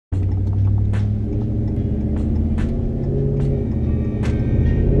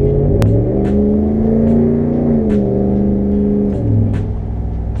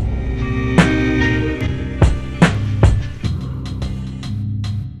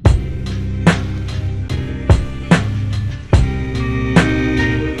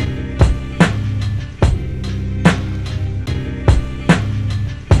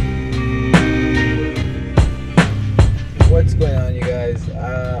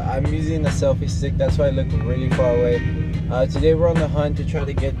I'm using a selfie stick, that's why I look really far away. Today we're on the hunt to try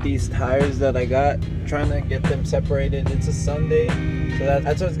to get these tires that I got, trying to get them separated. It's a Sunday, so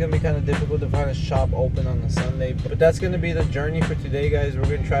that's why it's gonna be kind of difficult to find a shop open on a Sunday, but that's gonna be the journey for today, guys. We're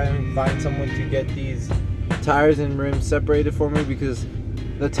gonna try and find someone to get these tires and rims separated for me, because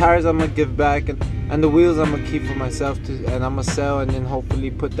the tires I'm gonna give back, and the wheels I'm gonna keep for myself, and I'm gonna sell, and then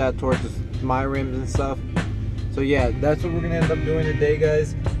hopefully put that towards my rims and stuff. So yeah, that's what we're gonna end up doing today,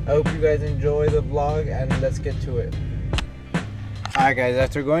 guys. I hope you guys enjoy the vlog, and let's get to it. Alright guys,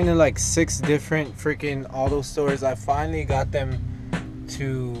 after going to like 6 different freaking auto stores, I finally got them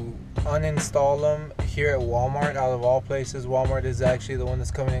to uninstall them here at Walmart. Out of all places, Walmart is actually the one that's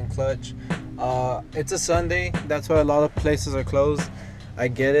coming in clutch. It's a Sunday, that's why a lot of places are closed. I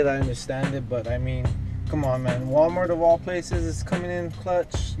get it, I understand it, but I mean, come on, man. Walmart of all places is coming in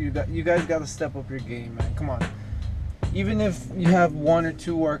clutch. You guys got to step up your game, man. Come on. Even if you have 1 or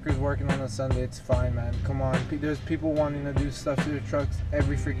 2 workers working on a Sunday, it's fine, man. Come on. There's people wanting to do stuff to their trucks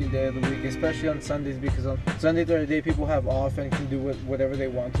every freaking day of the week, especially on Sundays, because on Sundays are the day people have off and can do whatever they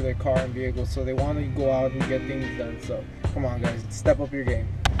want to their car and vehicle. So they want to go out and get things done. So come on, guys. Step up your game.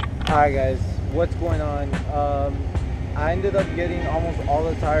 Alright, guys. What's going on? I ended up getting almost all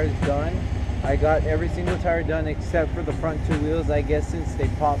the tires done. I got every single tire done except for the front 2 wheels. I guess since they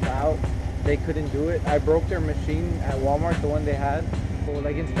popped out, they couldn't do it. I broke their machine at Walmart, the one they had. So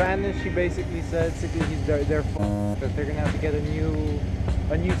like in Spanish, she basically said their fault, that they're gonna have to get a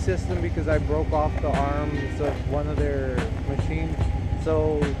new system, because I broke off the arms of one of their machines.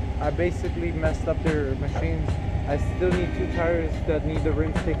 So I basically messed up their machines. I still need 2 tires that need the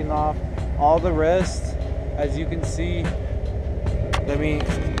rims taken off. All the rest, as you can see, let me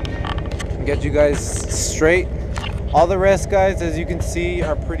get you guys straight. All the rest, guys, as you can see,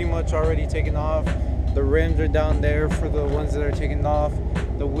 are pretty much already taken off. The rims are down there for the ones that are taken off.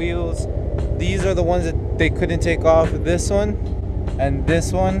 The wheels, these are the ones that they couldn't take off. This one and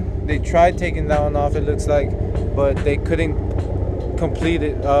this one, they tried taking that one off, it looks like, but they couldn't complete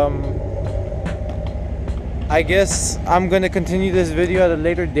it. I guess I'm gonna continue this video at a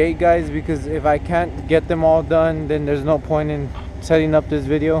later date, guys, because if I can't get them all done, then there's no point in setting up this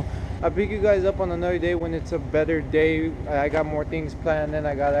video. I'll pick you guys up on another day when it's a better day. I got more things planned, and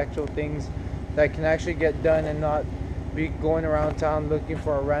I got actual things that can actually get done and not be going around town looking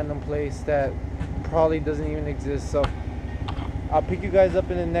for a random place that probably doesn't even exist. So I'll pick you guys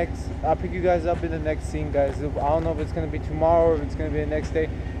up in the next scene, guys. I don't know if it's gonna be tomorrow or if it's gonna be the next day,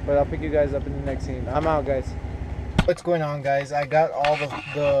 but I'll pick you guys up in the next scene. I'm out, guys. What's going on, guys? I got all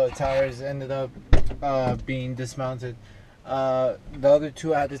the tires ended up being dismounted. The other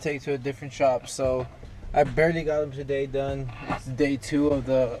 2 I had to take to a different shop, so I barely got them today done. It's day 2 of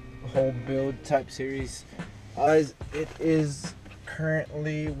the whole build type series. Guys, it is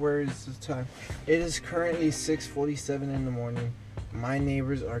currently, where is the time? It is currently 6:47 in the morning. My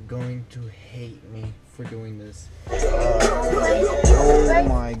neighbors are going to hate me for doing this. Oh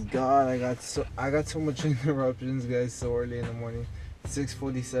my god, I got so much interruptions, guys, so early in the morning.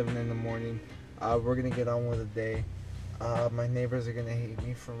 6:47 in the morning. We're gonna get on with the day. My neighbors are gonna hate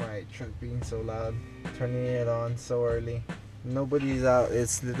me for my truck being so loud, turning it on so early. Nobody's out.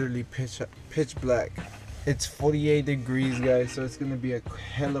 It's literally pitch black. It's 48 degrees, guys, so it's gonna be a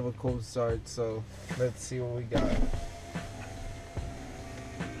hell of a cold start. So let's see what we got.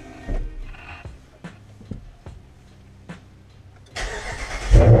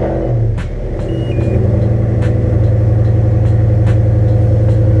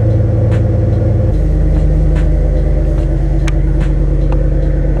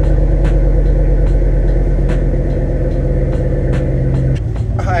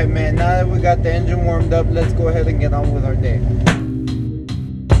 Got the engine warmed up, let's go ahead and get on with our day.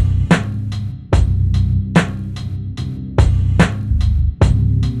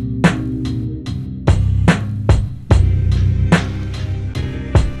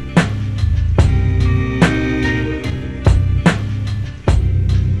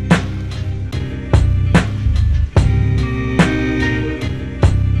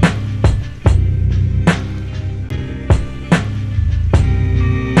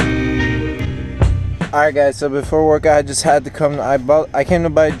 Alright, guys, so before work I just had to come. I came to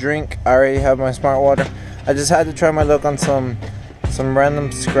buy a drink. I already have my smart water. I just had to try my luck on some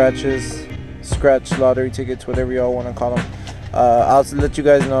random scratch lottery tickets, whatever y'all want to call them. I'll let you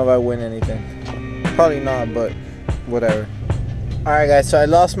guys know if I win anything. Probably not, but whatever. Alright, guys, so I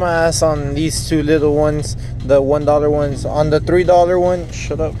lost my ass on these 2 little ones, the $1 ones. On the $3 one,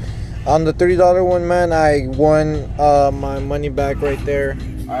 shut up. On the $3 one, man, I won my money back right there.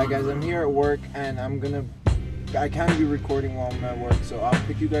 Alright, guys, I'm here at work, and I'm gonna I can't be recording while I'm at work, so I'll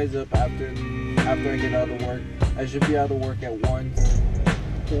pick you guys up after I get out of work. I should be out of work at 1.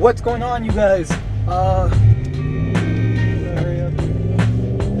 What's going on, you guys? Hurry up.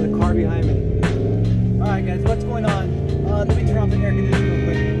 The car behind me. Alright guys, what's going on? Let me turn off the air conditioner real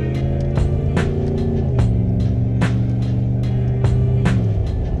quick.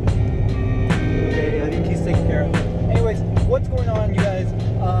 Okay, I think he's taken care of. Anyways, what's going on, you guys?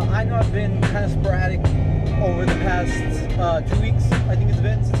 I know I've been kind of sporadic over the past 2 weeks. I think it's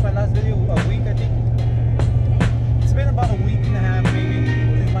been since my last video, a week I think. It's been about a week and a half maybe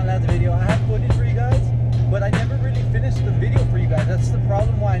since my last video. I have footage for you guys, but I never really finished the video for you guys. That's the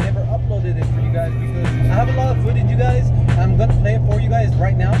problem why I never uploaded it for you guys, because I have a lot of footage, you guys, and I'm gonna play it for you guys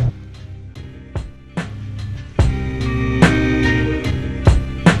right now.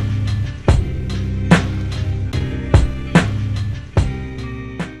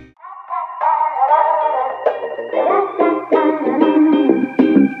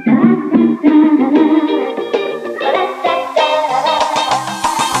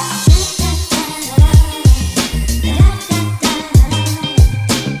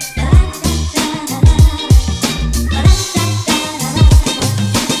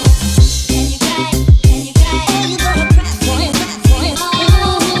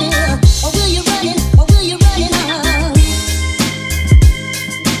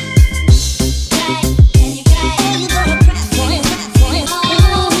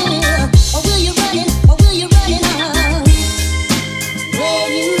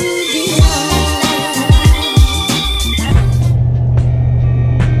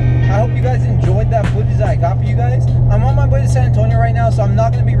 So I'm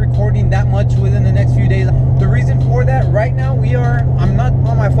not going to be recording that much within the next few days. The reason for that, right now I'm not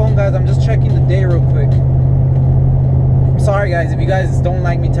on my phone, guys. I'm just checking the day real quick. I'm sorry guys if you guys don't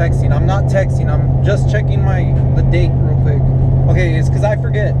like me texting. I'm not texting, I'm just checking the date real quick. Okay, it's because I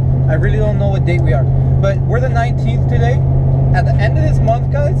forget. I really don't know what date we are. But we're the 19th today. At the end of this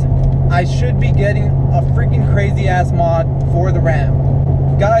month, guys, I should be getting a freaking crazy ass mod for the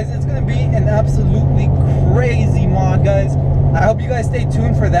Ram. Guys, it's going to be an absolutely crazy mod, guys. I hope you guys stay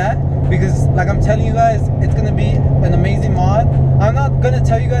tuned for that, because like I'm telling you guys, it's going to be an amazing mod. I'm not going to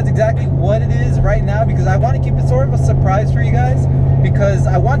tell you guys exactly what it is right now, because I want to keep it sort of a surprise for you guys, because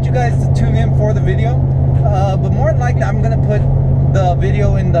I want you guys to tune in for the video. But more than likely, I'm going to put the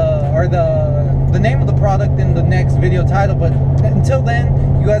video in the name of the product in the next video title. But until then,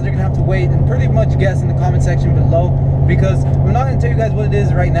 you guys are going to have to wait and pretty much guess in the comment section below, because I'm not going to tell you guys what it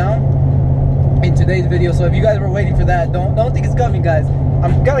is right now in today's video. So if you guys were waiting for that, don't think it's coming, guys.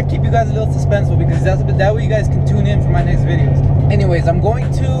 I'm gonna keep you guys a little suspenseful, because that way you guys can tune in for my next videos. Anyways, I'm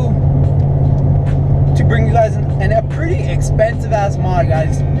going to bring you guys a pretty expensive ass mod,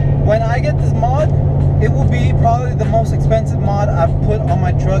 guys. When I get this mod, it will be probably the most expensive mod I've put on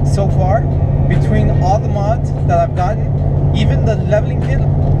my truck so far, between all the mods that I've gotten. Even the leveling kit,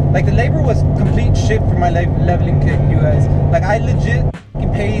 like the labor was complete shit for my leveling kit, you guys. Like I legit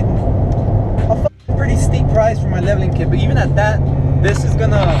paid a pretty steep price for my leveling kit, but even at that, this is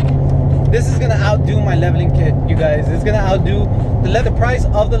gonna outdo my leveling kit, you guys. It's gonna outdo the price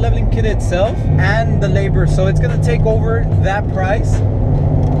of the leveling kit itself and the labor, so it's gonna take over that price.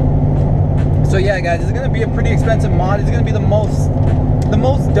 So yeah, guys, it's gonna be a pretty expensive mod. It's gonna be the most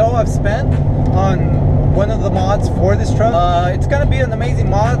dough I've spent on one of the mods for this truck. It's gonna be an amazing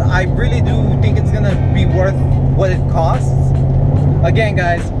mod. I really do think it's gonna be worth what it costs. Again,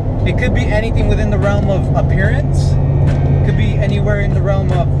 guys, it could be anything within the realm of appearance. It could be anywhere in the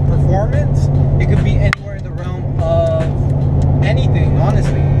realm of performance. It could be anywhere in the realm of anything,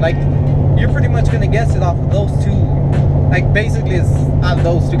 honestly. Like, you're pretty much gonna guess it off of those two. Like, basically, it's out of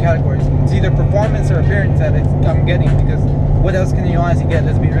those two categories. It's either performance or appearance that I'm getting, because what else can you honestly get?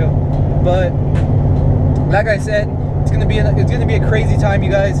 Let's be real. But like I said, it's gonna be a crazy time, you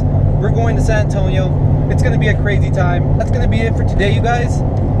guys. We're going to San Antonio. It's gonna be a crazy time. That's gonna be it for today, you guys.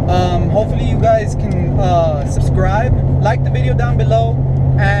 Hopefully you guys can subscribe, like the video down below,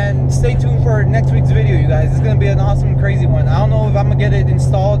 and stay tuned for next week's video, you guys. It's gonna be an awesome, crazy one. I don't know if I'm gonna get it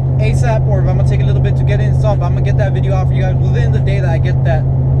installed ASAP or if I'm gonna take a little bit to get it installed, but I'm gonna get that video out for you guys within the day that I get that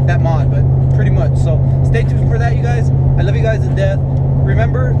mod, but pretty much. So stay tuned for that, you guys. I love you guys to death.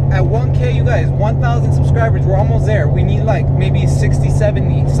 Remember, at 1K, you guys, 1,000 subscribers, we're almost there. We need like maybe 60,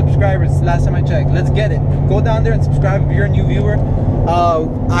 70 subscribers last time I checked. Let's get it. Go down there and subscribe if you're a new viewer.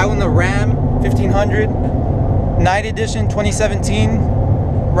 I own the Ram 1500 Night Edition 2017.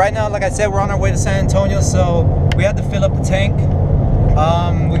 Right now, like I said, we're on our way to San Antonio, so we had to fill up the tank.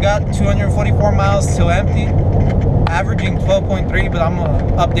 We got 244 miles till empty, averaging 12.3, but I'm gonna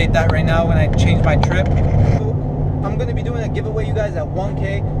update that right now when I change my trip. I'm gonna be doing a giveaway, you guys, at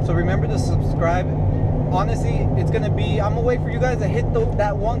 1K. So remember to subscribe. Honestly, it's gonna be, I'm gonna wait for you guys to hit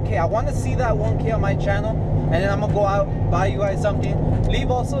that 1K. I want to see that 1K on my channel, and then I'm gonna go out, buy you guys something. Leave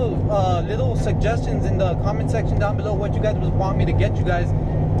also little suggestions in the comment section down below what you guys would want me to get you guys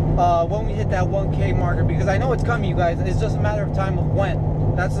when we hit that 1K marker, because I know it's coming, you guys. It's just a matter of time of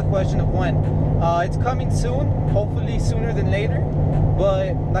when. That's the question of when. It's coming soon, hopefully sooner than later.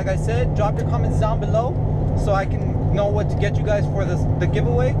 But like I said, drop your comments down below so I can know what to get you guys for the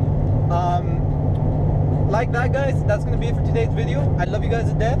giveaway. Like that, guys, that's gonna be it for today's video. I love you guys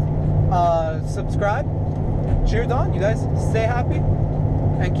to death. Subscribe. Cheers on, you guys. Stay happy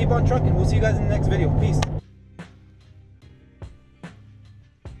and keep on trucking. We'll see you guys in the next video. Peace.